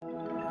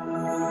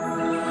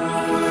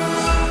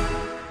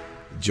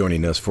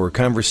Joining us for a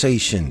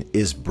conversation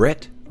is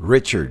Brett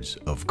Richards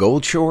of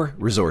Goldshore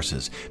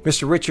Resources.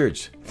 Mr.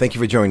 Richards, thank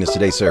you for joining us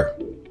today, sir.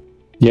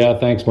 Yeah,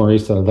 thanks,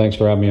 Maurice. Thanks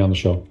for having me on the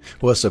show.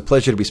 Well, it's a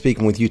pleasure to be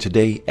speaking with you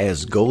today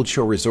as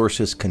Goldshore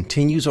Resources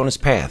continues on its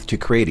path to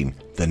creating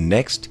the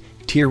next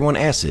Tier 1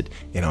 asset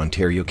in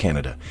Ontario,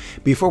 Canada.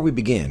 Before we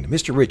begin,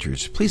 Mr.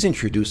 Richards, please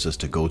introduce us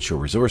to Goldshore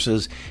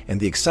Resources and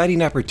the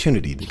exciting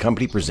opportunity the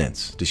company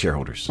presents to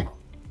shareholders.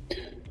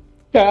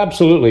 Yeah,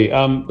 absolutely.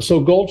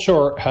 So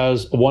Goldshore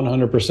has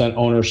 100%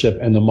 ownership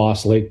in the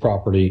Moss Lake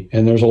property,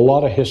 and there's a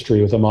lot of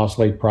history with the Moss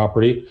Lake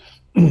property.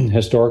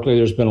 Historically,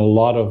 there's been a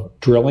lot of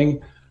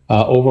drilling,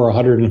 over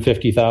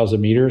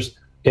 150,000 meters.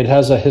 It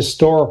has a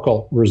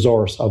historical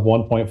resource of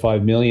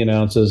 1.5 million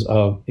ounces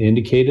of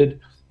indicated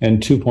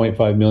and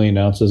 2.5 million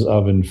ounces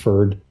of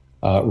inferred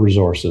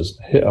resources,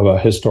 of a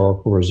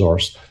historical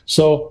resource.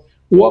 So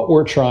what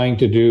we're trying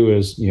to do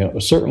is,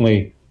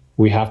 certainly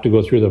we have to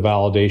go through the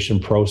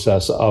validation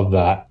process of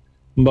that,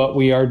 but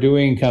we are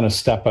doing kind of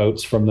step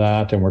outs from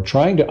that, and we're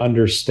trying to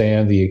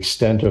understand the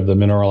extent of the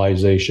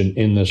mineralization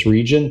in this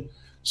region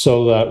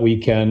so that we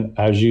can,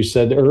 as you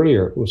said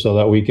earlier, so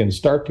that we can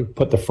start to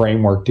put the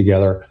framework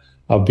together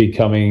of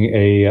becoming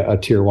a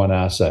Tier 1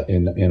 asset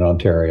in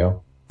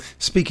Ontario.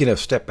 Speaking of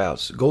step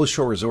outs,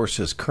 Goldshore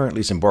Resources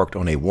currently is embarked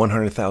on a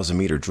 100,000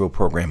 meter drill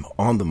program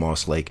on the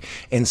Moss Lake.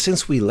 And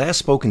since we last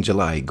spoke in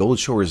July,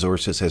 Goldshore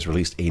Resources has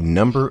released a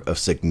number of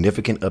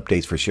significant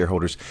updates for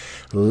shareholders.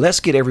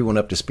 Let's get everyone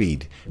up to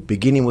speed,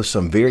 beginning with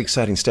some very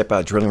exciting step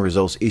out drilling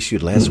results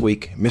issued last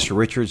week. Mr.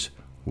 Richards,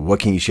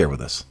 what can you share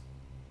with us?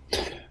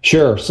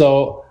 Sure.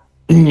 So,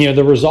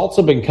 the results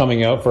have been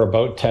coming out for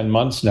about 10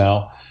 months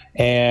now.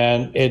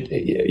 And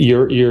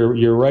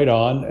you're right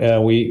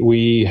on.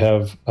 We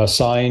have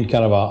assigned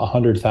kind of a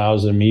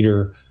 100,000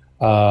 meter,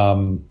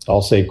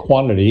 I'll say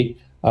quantity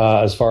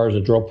as far as the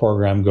drill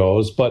program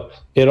goes. But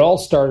it all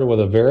started with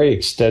a very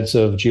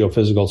extensive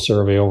geophysical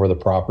survey over the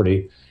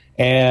property,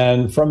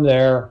 and from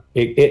there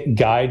it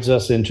guides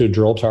us into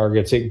drill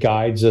targets. It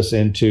guides us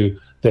into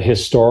the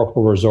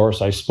historical resource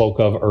I spoke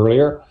of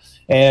earlier.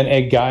 And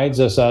it guides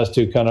us as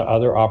to kind of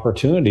other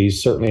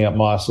opportunities, certainly at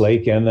Moss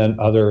Lake, and then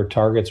other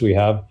targets we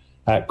have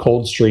at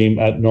Coldstream,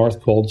 at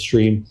North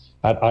Coldstream,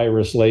 at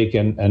Iris Lake,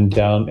 and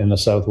down in the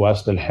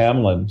southwest at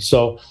Hamlin.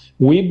 So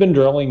we've been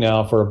drilling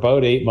now for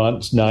about 8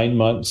 months, 9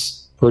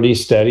 months, pretty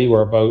steady.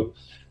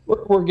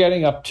 We're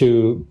getting up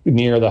to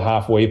near the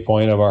halfway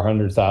point of our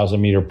 100,000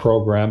 meter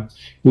program.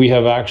 We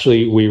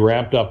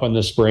ramped up in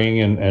the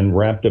spring and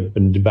ramped up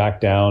and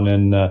back down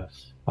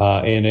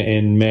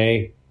in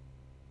May,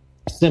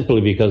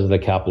 simply because of the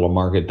capital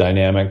market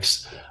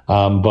dynamics.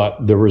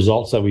 But the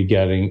results that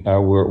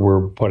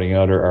we're putting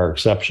out are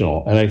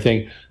exceptional. And I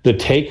think the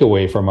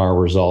takeaway from our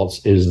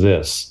results is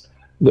this.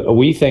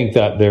 We think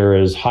that there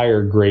is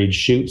higher grade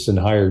shoots and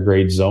higher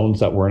grade zones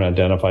that weren't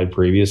identified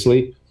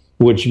previously,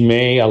 which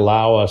may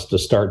allow us to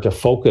start to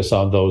focus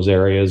on those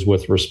areas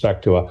with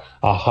respect to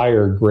a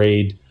higher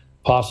grade,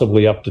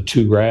 possibly up to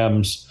 2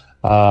 grams,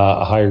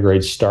 a higher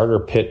grade starter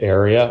pit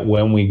area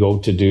when we go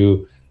to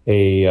do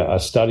a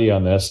study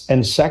on this.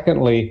 And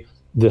secondly,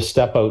 the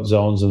step out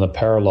zones and the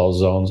parallel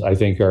zones, I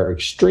think, are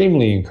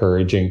extremely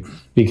encouraging,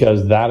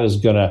 because that is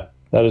going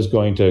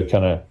to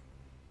kind of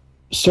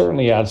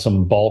certainly add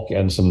some bulk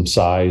and some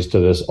size to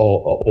this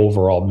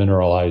overall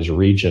mineralized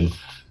region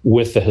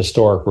with the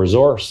historic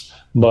resource.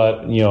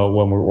 But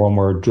when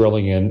we're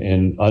drilling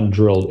in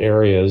undrilled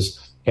areas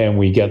and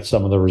we get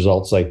some of the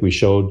results like we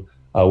showed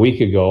a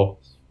week ago,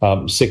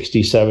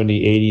 60,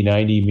 70, 80,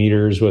 90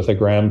 meters with a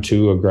gram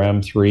 2, a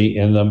gram 3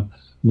 in them.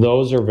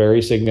 Those are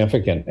very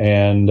significant,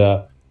 and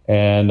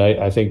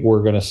I think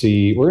we're going to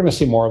see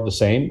more of the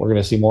same. We're going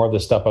to see more of the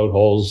step out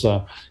holes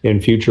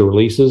in future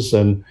releases,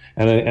 and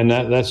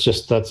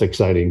that's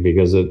exciting,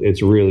 because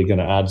it's really going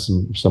to add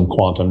some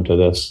quantum to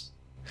this.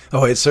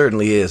 Oh, it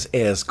certainly is,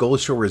 as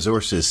Goldshore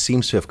Resources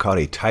seems to have caught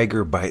a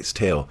tiger by its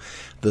tail.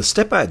 The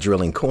step-out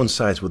drilling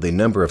coincides with a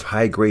number of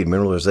high-grade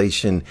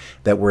mineralization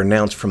that were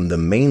announced from the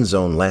main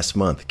zone last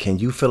month. Can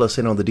you fill us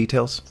in on the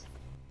details?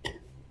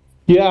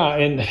 Yeah,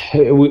 and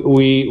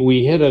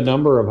we hit a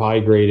number of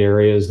high-grade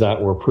areas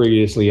that were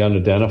previously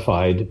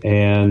unidentified,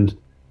 and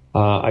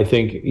I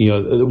think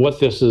what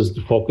this is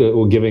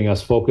giving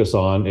us focus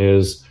on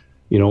is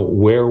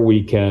where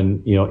we can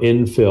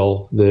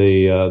infill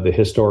the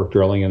historic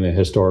drilling and the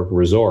historic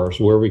resource,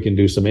 where we can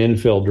do some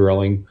infill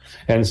drilling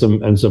and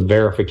some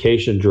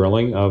verification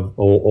drilling of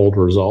old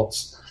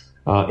results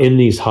in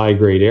these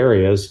high-grade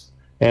areas,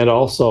 and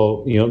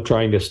also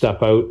trying to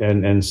step out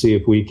and see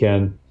if we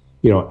can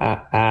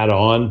add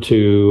on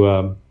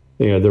to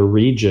the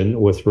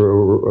region with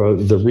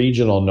the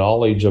regional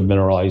knowledge of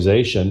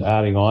mineralization,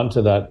 adding on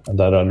to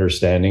that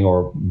understanding,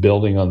 or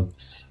building on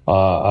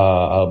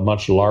a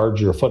much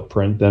larger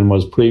footprint than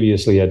was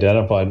previously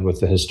identified with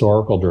the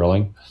historical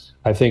drilling,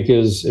 I think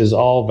is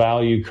all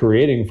value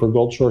creating for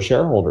Goldshore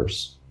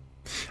shareholders.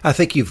 I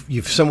think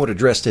you've somewhat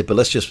addressed it, but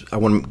I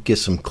want to get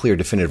some clear,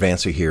 definitive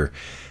answer here.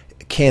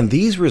 Can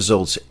these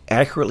results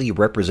accurately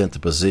represent the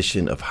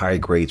position of high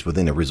grades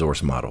within a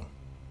resource model?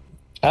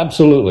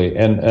 Absolutely.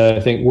 And I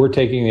think we're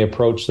taking the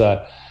approach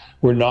that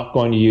we're not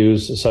going to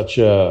use such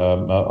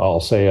I'll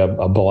say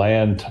a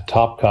bland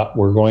top cut.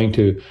 We're going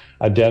to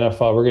we're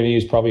going to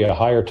use probably a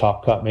higher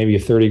top cut, maybe a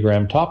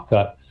 30-gram top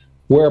cut,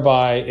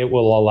 whereby it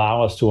will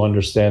allow us to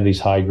understand these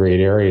high grade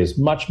areas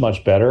much,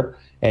 much better.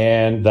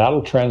 And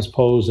that'll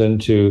transpose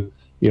into,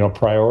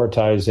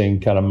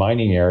 prioritizing kind of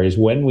mining areas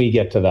when we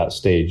get to that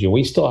stage. And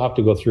we still have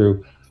to go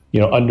through,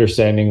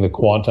 understanding the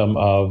quantum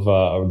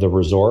of the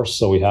resource.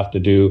 So we have to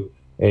do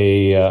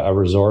a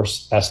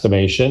resource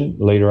estimation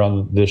later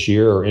on this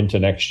year or into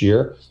next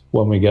year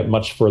when we get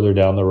much further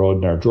down the road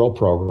in our drill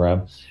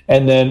program,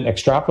 and then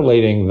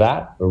extrapolating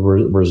that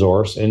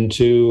resource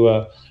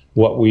into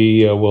what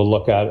we will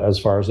look at as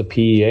far as the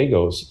PEA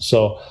goes.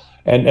 So,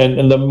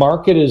 and the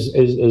market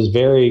is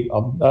very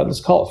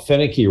let's call it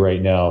finicky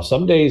right now.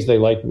 Some days they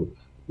like.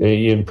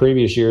 In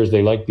previous years,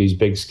 they like these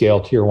big scale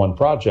tier one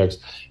projects.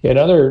 In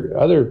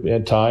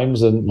other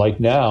times, and like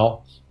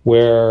now,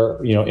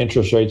 where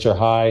interest rates are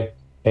high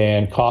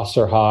and costs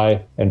are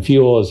high and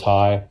fuel is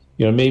high,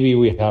 maybe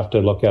we have to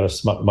look at a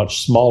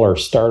much smaller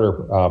starter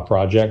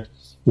project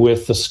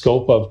with the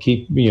scope of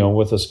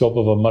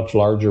a much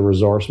larger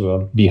resource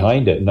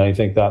behind it. And I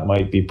think that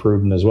might be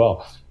prudent as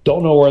well.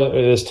 Don't know where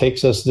this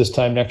takes us this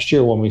time next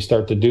year when we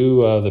start to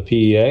do the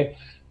PEA,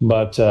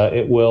 but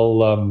it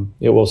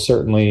will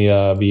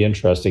certainly be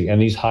interesting. And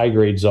these high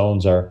grade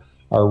zones are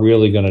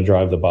really going to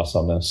drive the bus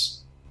on this.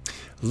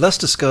 Let's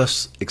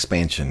discuss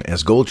expansion.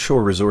 As Gold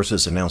Shore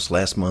Resources announced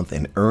last month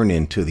an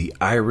earn-in to the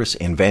Iris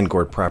and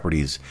Vanguard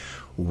properties,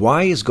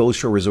 why is Gold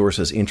Shore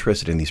Resources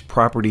interested in these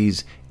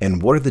properties,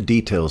 and what are the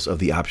details of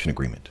the option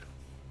agreement?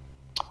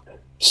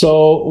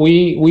 So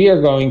we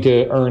are going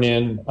to earn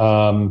in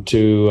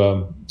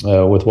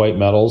with White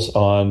Metals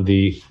on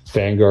the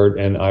Vanguard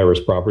and Iris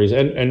properties,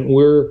 and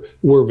we're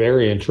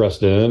very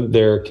interested in them.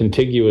 They're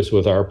contiguous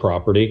with our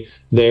property.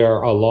 They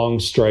are a long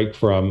strike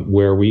from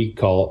where we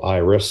call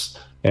Iris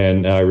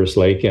and Iris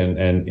Lake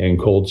and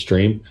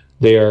Coldstream.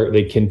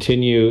 They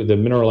continue, the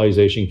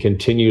mineralization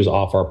continues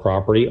off our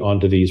property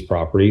onto these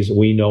properties.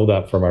 We know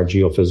that from our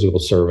geophysical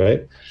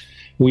survey.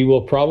 We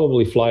will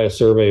probably fly a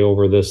survey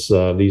over these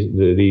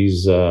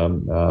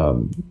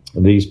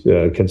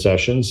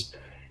concessions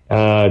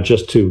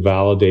just to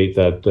validate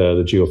that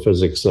the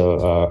geophysics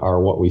are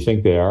what we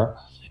think they are,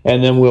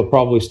 and then we'll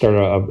probably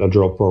start a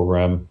drill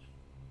program,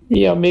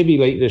 maybe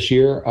late this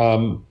year.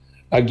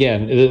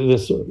 Again,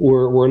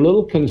 we're a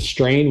little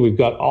constrained. We've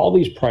got all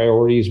these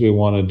priorities we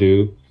want to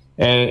do,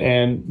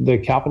 and the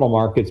capital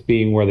markets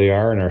being where they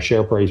are, and our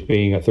share price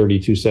being at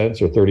 32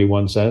 cents or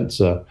 31 cents.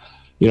 I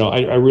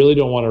really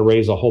don't want to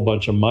raise a whole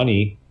bunch of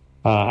money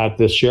at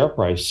this share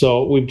price.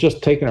 So we've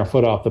just taken our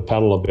foot off the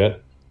pedal a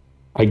bit.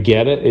 I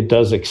get it; it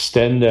does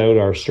extend out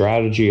our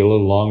strategy a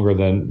little longer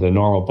than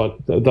normal,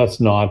 but that's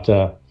not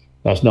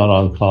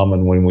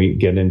uncommon when we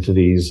get into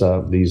these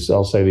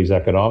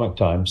economic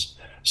times.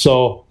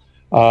 So.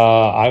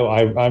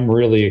 I'm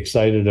really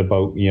excited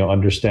about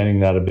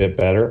understanding that a bit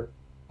better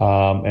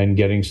and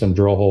getting some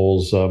drill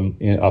holes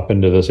up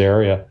into this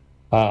area.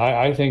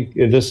 I think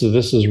this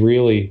is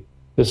really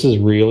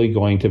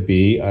going to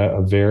be a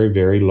very,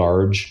 very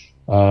large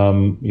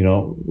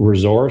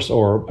resource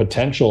or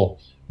potential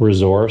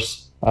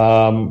resource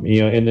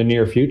in the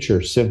near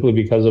future, simply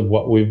because of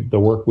the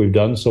work we've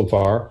done so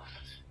far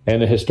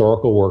and the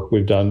historical work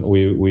we've done.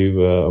 We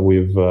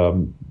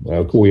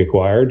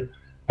acquired.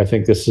 I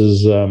think this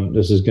is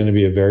going to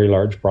be a very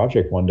large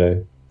project one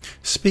day.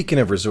 Speaking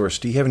of resource,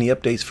 do you have any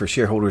updates for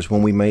shareholders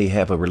when we may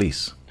have a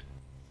release?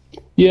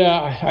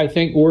 Yeah, I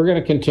think we're going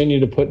to continue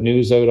to put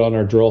news out on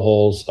our drill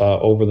holes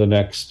over the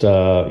next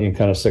kind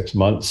of 6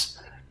 months.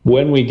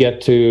 When we get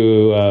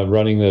to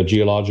running the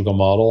geological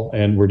model,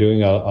 and we're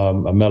doing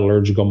a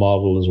metallurgical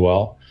model as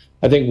well,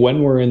 I think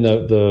when we're in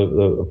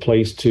the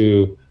place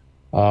to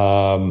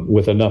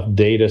with enough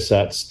data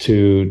sets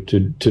to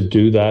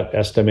do that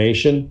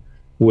estimation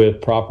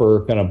with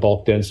proper kind of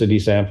bulk density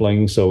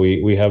sampling, so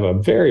we have a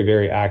very,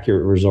 very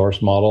accurate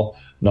resource model,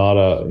 not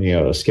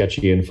a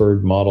sketchy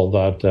inferred model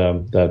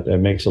that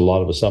makes a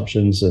lot of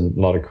assumptions and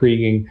a lot of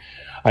kriging.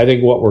 I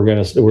think what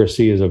we're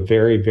see is a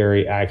very,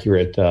 very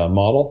accurate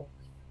model,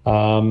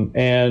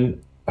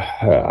 and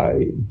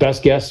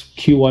best guess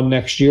Q1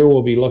 next year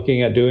we'll be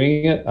looking at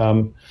doing it,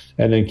 and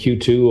then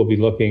Q2 we'll be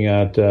looking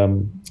at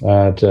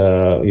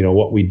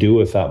what we do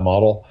with that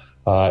model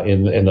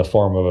in the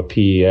form of a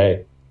PEA.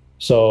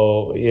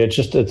 So it's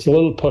a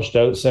little pushed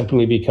out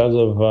simply because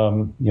of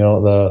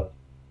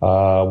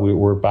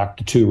we're back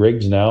to 2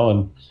 rigs now,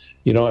 and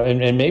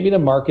maybe the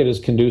market is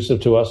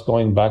conducive to us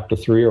going back to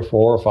 3 or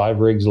 4 or 5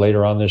 rigs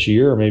later on this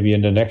year, or maybe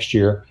into next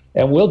year,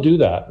 and we'll do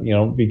that,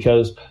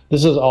 because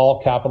this is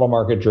all capital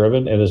market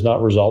driven. It is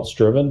not results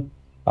driven,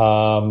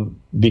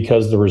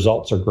 because the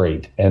results are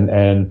great,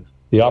 and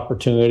the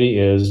opportunity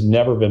has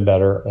never been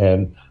better,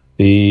 and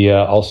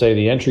I'll say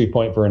the entry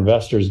point for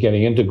investors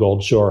getting into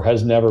Gold Shore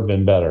has never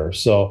been better.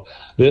 So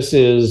this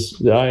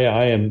is,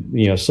 I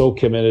am, so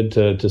committed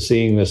to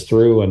seeing this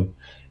through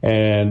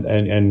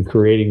and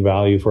creating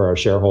value for our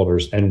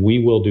shareholders. And we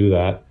will do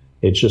that.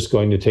 It's just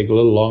going to take a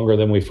little longer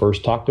than we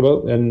first talked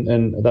about,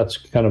 and that's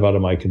kind of out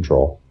of my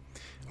control.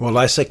 Well,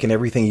 I second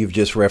everything you've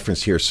just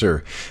referenced here,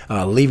 sir.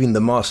 Leaving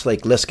the Moss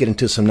Lake, let's get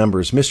into some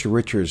numbers. Mr.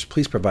 Richards,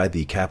 please provide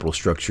the capital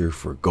structure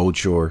for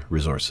Goldshore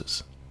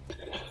Resources.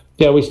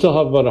 Yeah, we still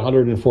have about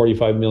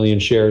 145 million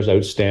shares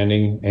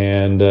outstanding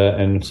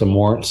and some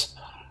warrants,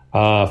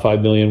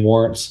 5 million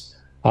warrants.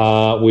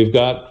 We've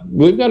got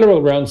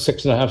around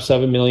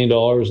 $6.5–7 million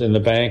in the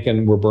bank,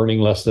 and we're burning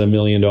less than $1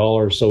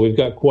 million. So we've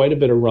got quite a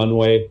bit of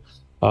runway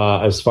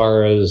as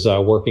far as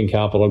working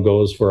capital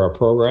goes for our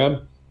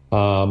program.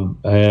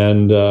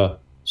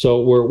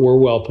 So we're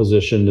well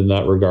positioned in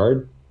that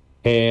regard.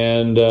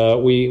 And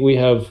we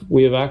have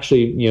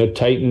actually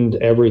tightened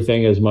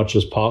everything as much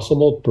as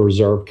possible to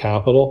preserve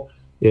capital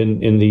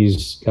in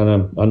these kind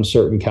of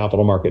uncertain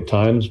capital market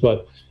times.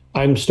 But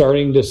I am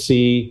starting to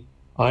see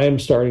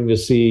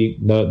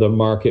the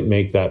market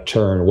make that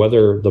turn.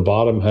 Whether the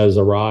bottom has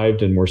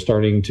arrived and we're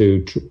starting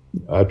to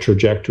a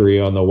trajectory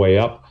on the way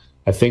up,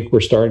 I think we're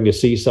starting to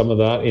see some of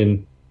that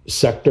in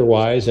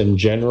sector-wise and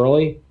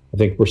generally. I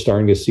think we're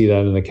starting to see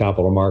that in the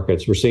capital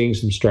markets. We're seeing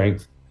some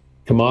strength.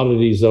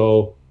 Commodities,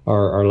 though,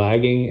 are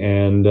lagging,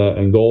 and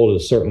gold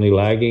is certainly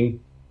lagging.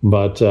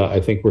 But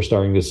I think we're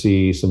starting to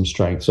see some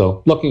strength.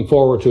 So looking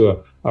forward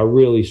to a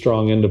really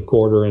strong end of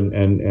quarter and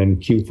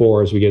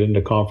Q4 as we get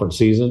into conference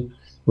season.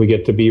 We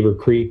get to Beaver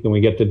Creek, and we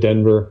get to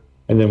Denver,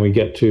 and then we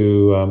get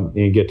to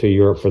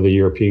Europe for the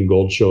European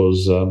gold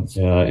shows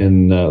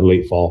in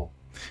late fall.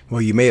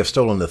 Well, you may have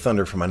stolen the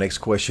thunder for my next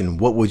question.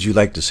 What would you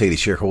like to say to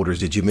shareholders?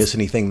 Did you miss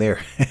anything there?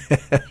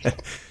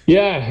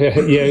 Yeah,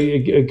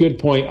 a good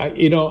point.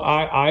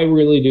 I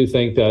really do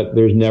think that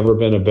there's never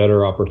been a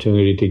better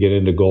opportunity to get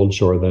into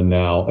Goldshore than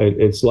now.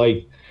 It's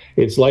like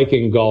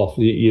in golf.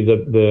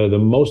 The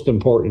most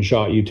important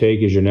shot you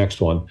take is your next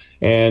one,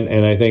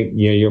 and I think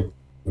your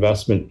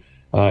investment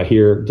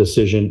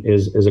decision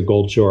is a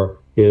Goldshore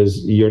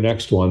is your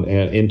next one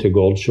and into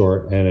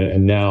Goldshore,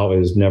 and now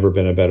has never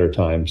been a better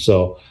time.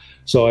 So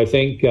I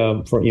think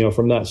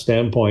from that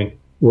standpoint,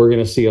 we're going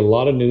to see a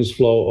lot of news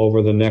flow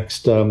over the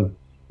next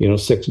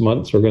 6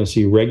 months. We're going to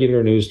see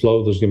regular news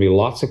flow. There's going to be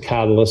lots of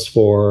catalysts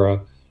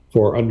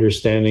for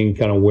understanding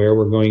kind of where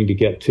we're going to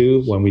get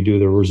to when we do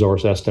the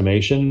resource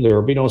estimation. There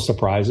will be no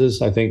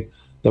surprises. I think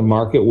the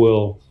market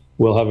will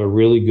have a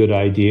really good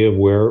idea of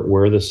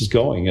where this is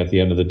going at the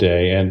end of the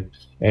day, and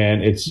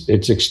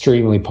it's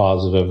extremely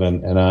positive,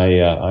 and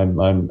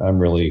I'm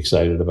really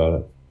excited about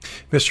it.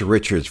 Mr.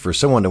 Richards, for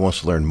someone that wants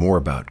to learn more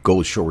about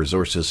Goldshore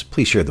Resources,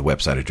 please share the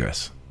website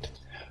address.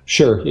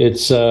 Sure.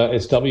 It's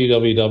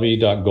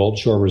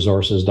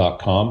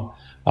www.goldshoreresources.com.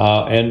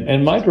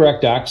 And my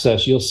direct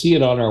access, you'll see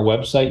it on our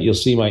website. You'll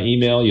see my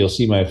email. You'll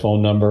see my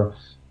phone number.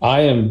 I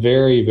am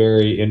very,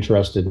 very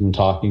interested in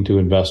talking to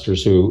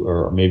investors who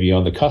are maybe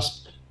on the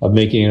cusp of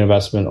making an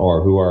investment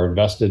or who are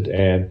invested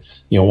and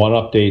want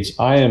updates.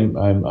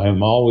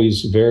 I'm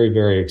always very,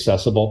 very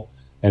accessible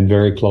and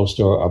very close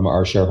to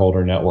our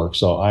shareholder network.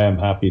 So I am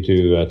happy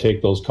to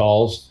take those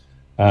calls.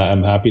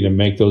 I'm happy to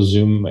make those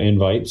Zoom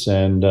invites,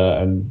 and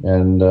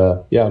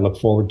look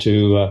forward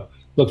to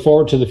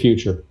the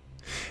future.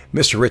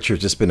 Mr.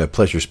 Richards, it's been a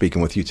pleasure speaking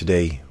with you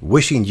today.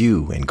 Wishing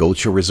you and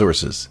Goldshore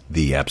Resources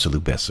the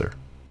absolute best, sir.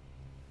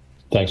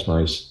 Thanks,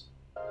 Maurice.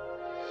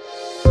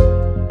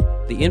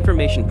 The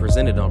information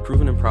presented on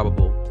Proven and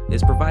Probable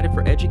is provided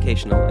for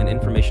educational and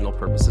informational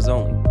purposes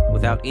only,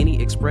 without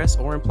any express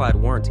or implied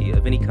warranty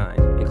of any kind,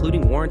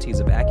 including warranties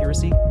of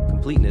accuracy,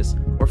 completeness,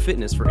 or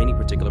fitness for any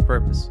particular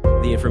purpose.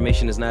 The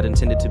information is not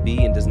intended to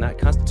be and does not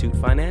constitute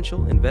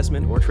financial,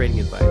 investment, or trading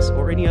advice,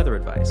 or any other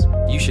advice.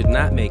 You should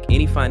not make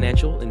any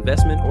financial,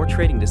 investment, or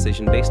trading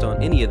decision based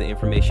on any of the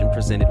information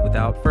presented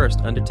without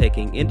first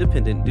undertaking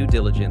independent due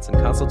diligence and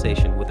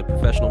consultation with a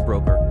professional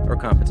broker or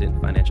competent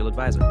financial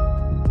advisor.